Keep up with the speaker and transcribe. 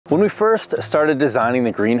When we first started designing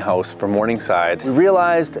the greenhouse for Morningside, we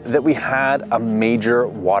realized that we had a major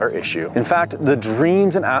water issue. In fact, the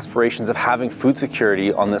dreams and aspirations of having food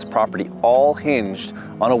security on this property all hinged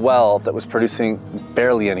on a well that was producing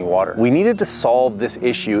barely any water. We needed to solve this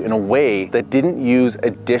issue in a way that didn't use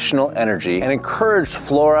additional energy and encouraged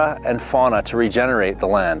flora and fauna to regenerate the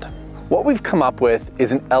land. What we've come up with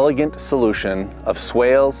is an elegant solution of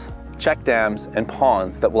swales, check dams, and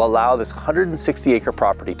ponds that will allow this 160-acre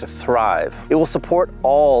property to thrive. It will support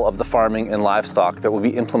all of the farming and livestock that we'll be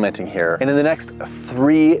implementing here, and in the next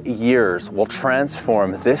 3 years, we'll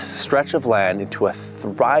transform this stretch of land into a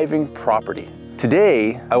thriving property.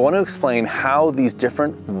 Today, I want to explain how these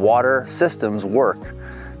different water systems work,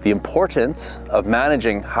 the importance of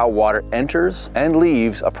managing how water enters and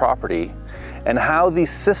leaves a property, and how these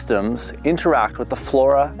systems interact with the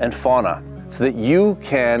flora and fauna, so that you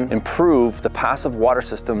can improve the passive water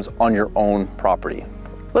systems on your own property.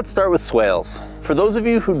 Let's start with swales. For those of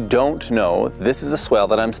you who don't know, this is a swale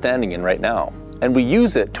that I'm standing in right now. And we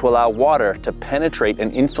use it to allow water to penetrate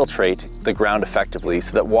and infiltrate the ground effectively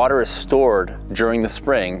so that water is stored during the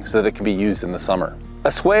spring so that it can be used in the summer.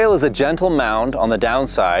 A swale is a gentle mound on the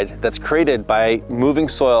downside that's created by moving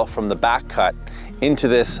soil from the back cut into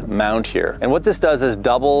this mound here. And what this does is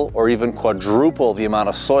double or even quadruple the amount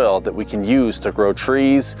of soil that we can use to grow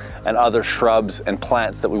trees and other shrubs and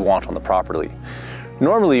plants that we want on the property.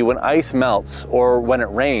 Normally, when ice melts or when it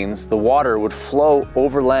rains, the water would flow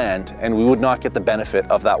over land and we would not get the benefit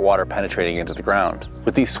of that water penetrating into the ground.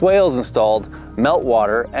 With these swales installed,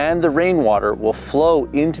 meltwater and the rainwater will flow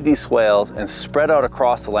into these swales and spread out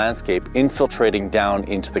across the landscape, infiltrating down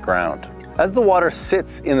into the ground. As the water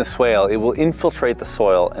sits in the swale, it will infiltrate the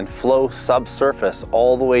soil and flow subsurface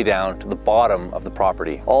all the way down to the bottom of the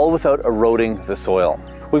property, all without eroding the soil.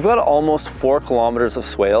 We've got almost 4 kilometers of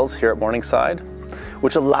swales here at Morningside,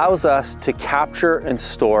 which allows us to capture and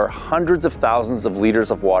store hundreds of thousands of liters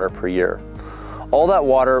of water per year. All that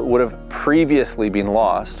water would have previously been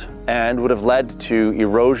lost and would have led to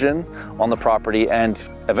erosion on the property and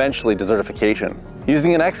eventually desertification.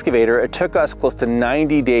 Using an excavator, it took us close to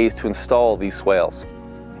 90 days to install these swales.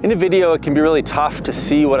 In a video, it can be really tough to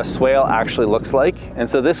see what a swale actually looks like, and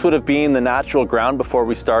so this would have been the natural ground before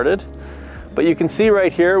we started. But you can see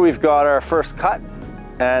right here, we've got our first cut,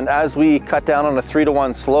 and as we cut down on a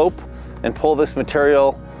 3-to-1 slope and pull this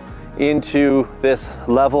material into this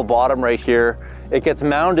level bottom right here, it gets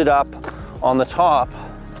mounded up on the top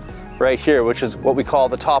right here, which is what we call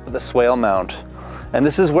the top of the swale mound. And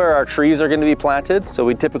this is where our trees are going to be planted. So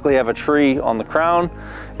we typically have a tree on the crown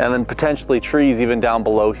and then potentially trees even down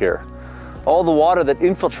below here. All the water that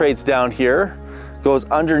infiltrates down here goes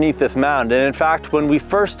underneath this mound. And in fact, when we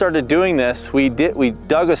first started doing this, we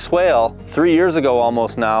dug a swale 3 years ago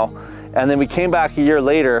almost now, and then we came back a year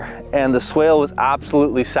later and the swale was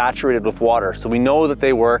absolutely saturated with water. So we know that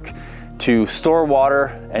they work to store water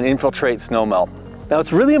and infiltrate snowmelt. Now,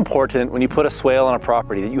 it's really important when you put a swale on a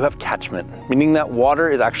property that you have catchment, meaning that water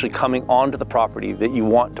is actually coming onto the property that you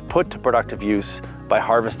want to put to productive use by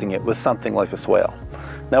harvesting it with something like a swale.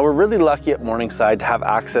 Now, we're really lucky at Morningside to have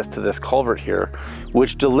access to this culvert here,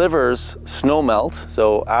 which delivers snowmelt.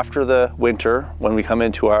 So after the winter, when we come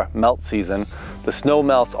into our melt season, the snow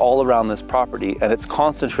melts all around this property and it's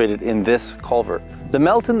concentrated in this culvert. The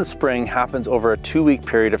melt in the spring happens over a 2-week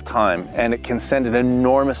period of time, and it can send an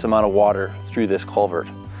enormous amount of water through this culvert.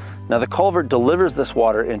 Now, the culvert delivers this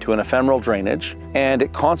water into an ephemeral drainage, and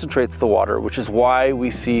it concentrates the water, which is why we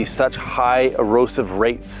see such high erosive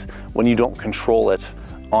rates when you don't control it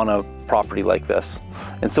on a property like this.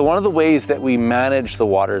 And so one of the ways that we manage the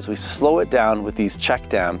water is we slow it down with these check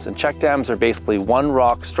dams. And check dams are basically one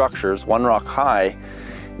rock structures, 1 rock high,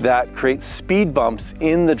 that create speed bumps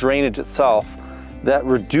in the drainage itself that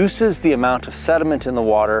reduces the amount of sediment in the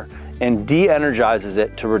water and de-energizes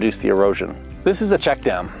it to reduce the erosion. This is a check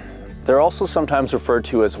dam. They're also sometimes referred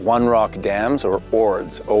to as 1 rock dams or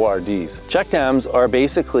ORDs, O-R-Ds. Check dams are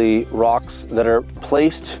basically rocks that are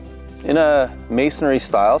placed in a masonry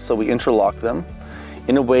style, so we interlock them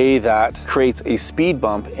in a way that creates a speed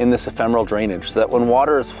bump in this ephemeral drainage so that when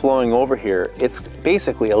water is flowing over here, it's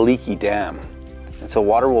basically a leaky dam. And so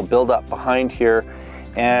water will build up behind here,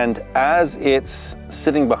 and as it's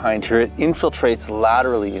sitting behind here, it infiltrates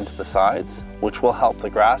laterally into the sides, which will help the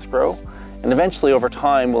grass grow. And eventually over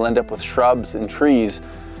time, we'll end up with shrubs and trees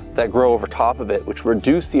that grow over top of it, which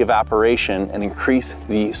reduce the evaporation and increase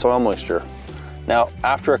the soil moisture. Now,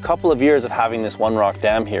 after a couple of years of having this 1 rock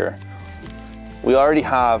dam here, we already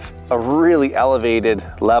have a really elevated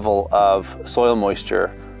level of soil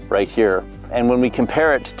moisture right here. And when we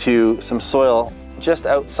compare it to some soil just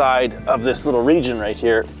outside of this little region right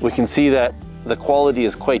here, we can see that the quality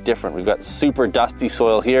is quite different. We've got super dusty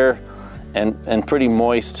soil here and pretty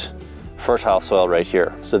moist, fertile soil right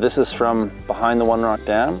here. So this is from behind the One Rock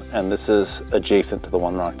Dam, and this is adjacent to the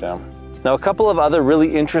One Rock Dam. Now, a couple of other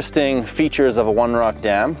really interesting features of a One Rock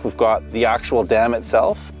Dam. We've got the actual dam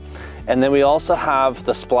itself, and then we also have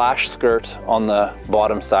the splash skirt on the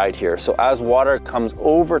bottom side here. So as water comes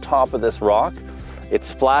over top of this rock, it's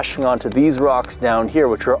splashing onto these rocks down here,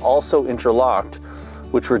 which are also interlocked,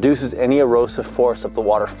 which reduces any erosive force of the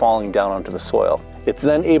water falling down onto the soil. It's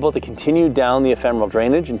then able to continue down the ephemeral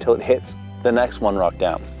drainage until it hits the next One Rock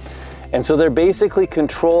Dam. And so they're basically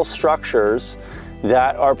control structures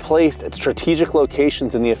that are placed at strategic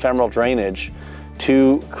locations in the ephemeral drainage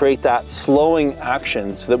to create that slowing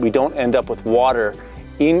action so that we don't end up with water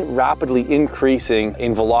rapidly increasing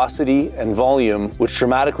in velocity and volume, which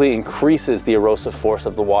dramatically increases the erosive force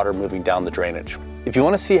of the water moving down the drainage. If you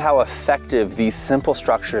want to see how effective these simple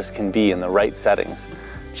structures can be in the right settings,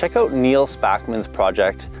 check out Neil Spackman's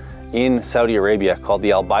project in Saudi Arabia called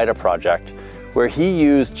the Al Baida project, where he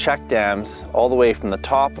used check dams all the way from the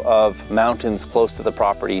top of mountains close to the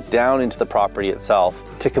property down into the property itself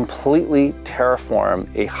to completely terraform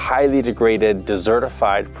a highly degraded,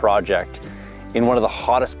 desertified project in one of the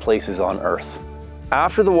hottest places on Earth.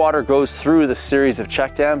 After the water goes through the series of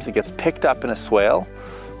check dams, it gets picked up in a swale,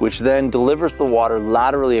 which then delivers the water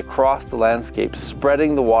laterally across the landscape,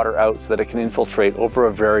 spreading the water out so that it can infiltrate over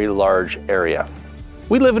a very large area.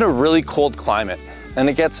 We live in a really cold climate, and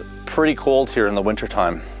it gets pretty cold here in the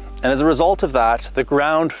wintertime. And as a result of that, the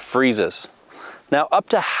ground freezes. Now, up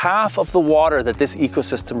to half of the water that this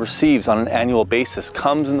ecosystem receives on an annual basis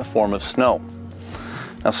comes in the form of snow.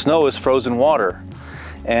 Now, snow is frozen water,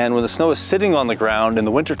 and when the snow is sitting on the ground in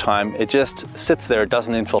the wintertime, it just sits there, it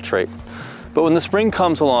doesn't infiltrate. But when the spring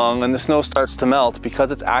comes along and the snow starts to melt,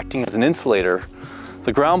 because it's acting as an insulator,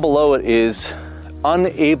 the ground below it is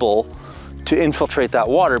unable to infiltrate that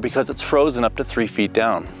water because it's frozen up to 3 feet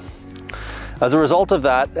down. As a result of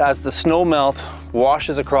that, as the snow melt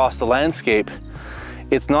washes across the landscape,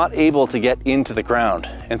 it's not able to get into the ground.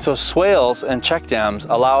 And so swales and check dams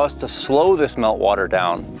allow us to slow this meltwater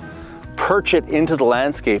down, perch it into the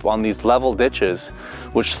landscape on these level ditches,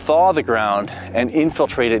 which thaw the ground and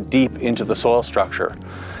infiltrate it deep into the soil structure.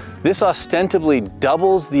 This ostensibly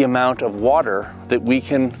doubles the amount of water that we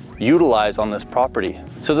can utilize on this property.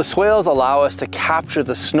 So the swales allow us to capture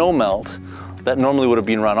the snow melt that normally would have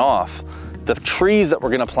been run off. The trees that we're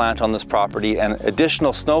going to plant on this property and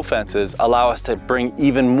additional snow fences allow us to bring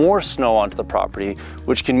even more snow onto the property,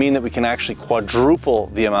 which can mean that we can actually quadruple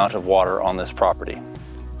the amount of water on this property.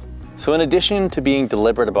 So in addition to being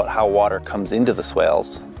deliberate about how water comes into the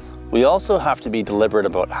swales, we also have to be deliberate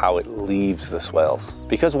about how it leaves the swales.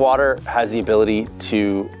 Because water has the ability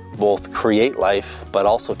to both create life, but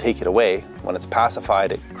also take it away. When it's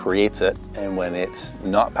pacified, it creates it. And when it's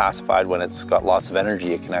not pacified, when it's got lots of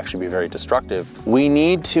energy, it can actually be very destructive. We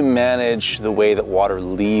need to manage the way that water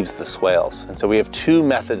leaves the swales. And so we have two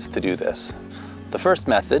methods to do this. The first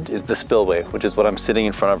method is the spillway, which is what I'm sitting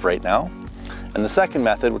in front of right now. And the second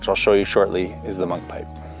method, which I'll show you shortly, is the monk pipe.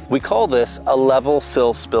 We call this a level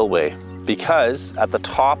sill spillway because at the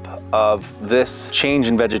top of this change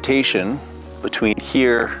in vegetation between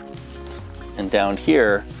here and down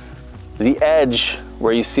here, the edge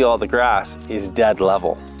where you see all the grass is dead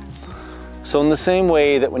level. So in the same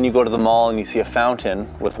way that when you go to the mall and you see a fountain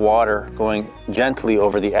with water going gently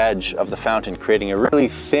over the edge of the fountain, creating a really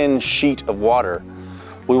thin sheet of water,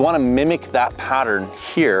 we want to mimic that pattern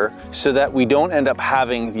here so that we don't end up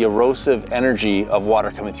having the erosive energy of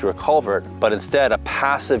water coming through a culvert, but instead a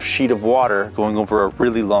passive sheet of water going over a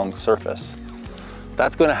really long surface.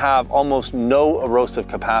 That's going to have almost no erosive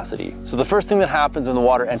capacity. So the first thing that happens when the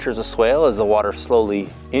water enters a swale is the water slowly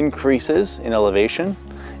increases in elevation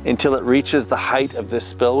until it reaches the height of this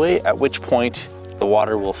spillway, at which point the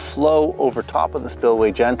water will flow over top of the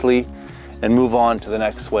spillway gently and move on to the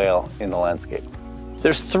next swale in the landscape.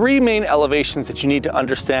 There's three main elevations that you need to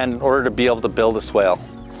understand in order to be able to build a swale.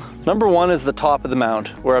 Number one is the top of the mound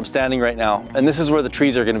where I'm standing right now, and this is where the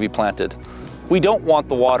trees are going to be planted. We don't want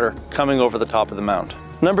the water coming over the top of the mound.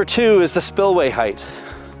 Number two is the spillway height.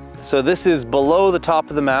 So this is below the top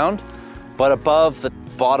of the mound, but above the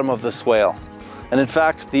bottom of the swale. And in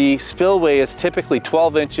fact, the spillway is typically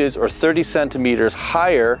 12 inches or 30 centimeters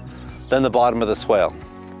higher than the bottom of the swale.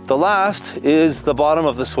 The last is the bottom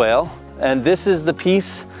of the swale, and this is the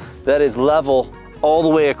piece that is level all the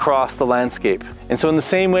way across the landscape. And so in the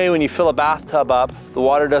same way, when you fill a bathtub up, the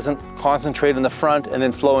water doesn't concentrate in the front and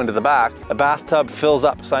then flow into the back. A bathtub fills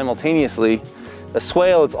up simultaneously A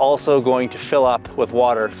swale is also going to fill up with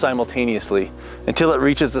water simultaneously until it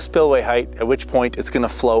reaches the spillway height, at which point it's going to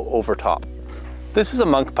flow over top. This is a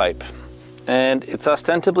monk pipe, and it's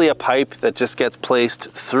ostensibly a pipe that just gets placed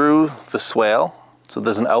through the swale. So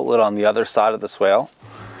there's an outlet on the other side of the swale.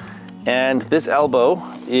 And this elbow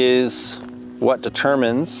is what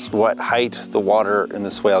determines what height the water in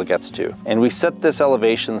the swale gets to. And we set this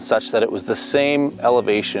elevation such that it was the same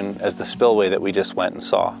elevation as the spillway that we just went and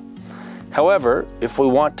saw. However, if we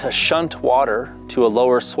want to shunt water to a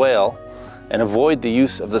lower swale and avoid the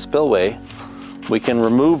use of the spillway, we can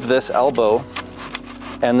remove this elbow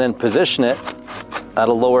and then position it at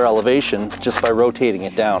a lower elevation just by rotating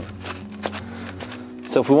it down.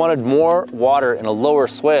 So if we wanted more water in a lower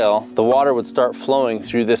swale, the water would start flowing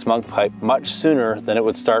through this monk pipe much sooner than it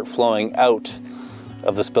would start flowing out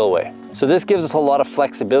of the spillway. So this gives us a lot of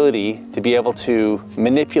flexibility to be able to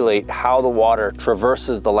manipulate how the water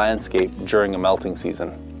traverses the landscape during a melting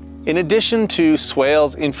season. In addition to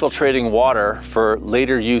swales infiltrating water for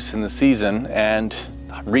later use in the season and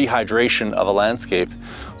rehydration of a landscape,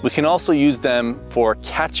 we can also use them for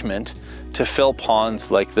catchment to fill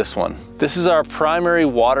ponds like this one. This is our primary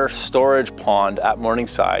water storage pond at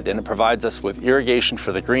Morningside, and it provides us with irrigation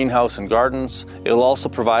for the greenhouse and gardens. It will also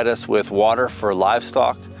provide us with water for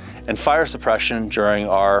livestock and fire suppression during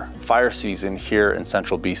our fire season here in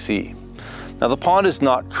central BC. Now the pond is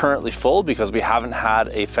not currently full because we haven't had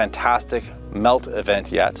a fantastic melt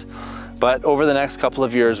event yet, but over the next couple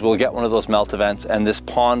of years we'll get one of those melt events and this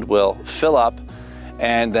pond will fill up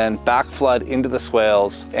and then backflood into the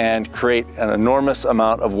swales and create an enormous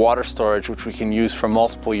amount of water storage which we can use for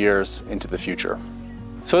multiple years into the future.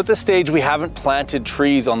 So at this stage we haven't planted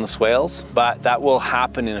trees on the swales, but that will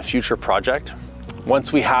happen in a future project.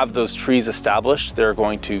 Once we have those trees established, they're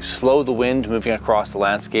going to slow the wind moving across the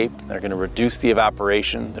landscape. They're going to reduce the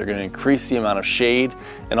evaporation. They're going to increase the amount of shade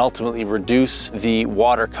and ultimately reduce the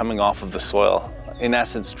water coming off of the soil. In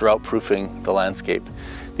essence, drought-proofing the landscape.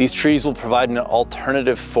 These trees will provide an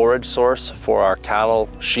alternative forage source for our cattle,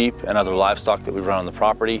 sheep, and other livestock that we run on the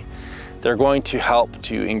property. They're going to help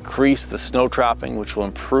to increase the snow trapping, which will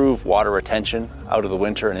improve water retention out of the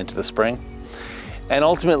winter and into the spring. And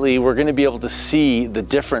ultimately, we're going to be able to see the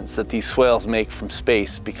difference that these swales make from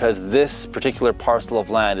space, because this particular parcel of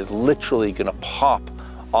land is literally going to pop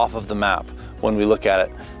off of the map when we look at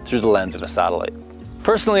it through the lens of a satellite.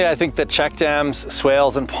 Personally, I think that check dams,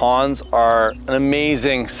 swales, and ponds are an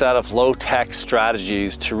amazing set of low-tech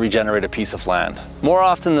strategies to regenerate a piece of land. More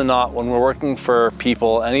often than not, when we're working for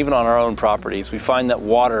people and even on our own properties, we find that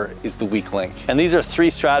water is the weak link. And these are 3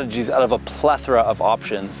 strategies out of a plethora of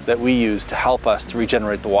options that we use to help us to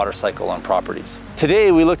regenerate the water cycle on properties.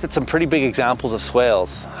 Today, we looked at some pretty big examples of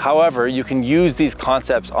swales. However, you can use these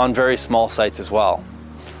concepts on very small sites as well.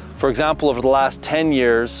 For example, over the last 10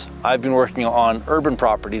 years, I've been working on urban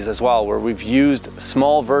properties as well, where we've used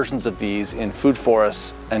small versions of these in food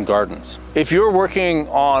forests and gardens. If you're working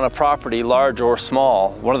on a property, large or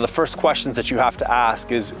small, one of the first questions that you have to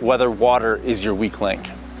ask is whether water is your weak link.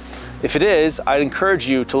 If it is, I'd encourage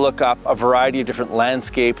you to look up a variety of different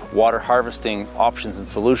landscape water harvesting options and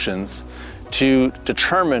solutions to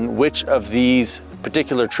determine which of these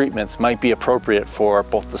particular treatments might be appropriate for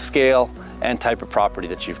both the scale and type of property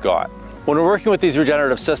that you've got. When we're working with these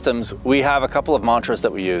regenerative systems, we have a couple of mantras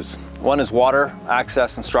that we use. One is water,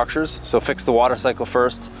 access, and structures. So fix the water cycle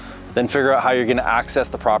first, then figure out how you're going to access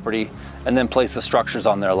the property, and then place the structures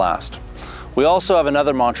on there last. We also have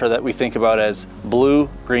another mantra that we think about as blue,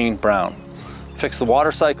 green, brown. Fix the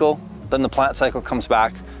water cycle, then the plant cycle comes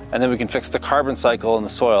back, and then we can fix the carbon cycle in the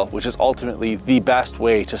soil, which is ultimately the best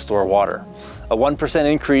way to store water. A 1%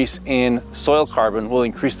 increase in soil carbon will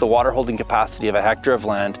increase the water holding capacity of a hectare of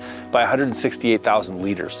land by 168,000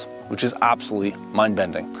 liters, which is absolutely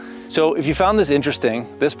mind-bending. So if you found this interesting,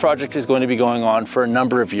 this project is going to be going on for a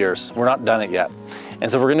number of years. We're not done it yet. And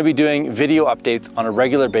so we're going to be doing video updates on a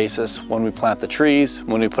regular basis when we plant the trees,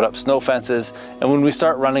 when we put up snow fences, and when we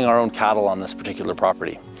start running our own cattle on this particular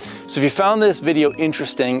property. So if you found this video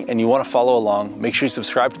interesting and you want to follow along, make sure you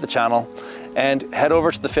subscribe to the channel and head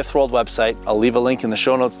over to the Fifth World website. I'll leave a link in the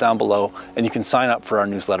show notes down below, and you can sign up for our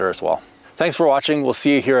newsletter as well. Thanks for watching. We'll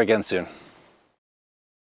see you here again soon.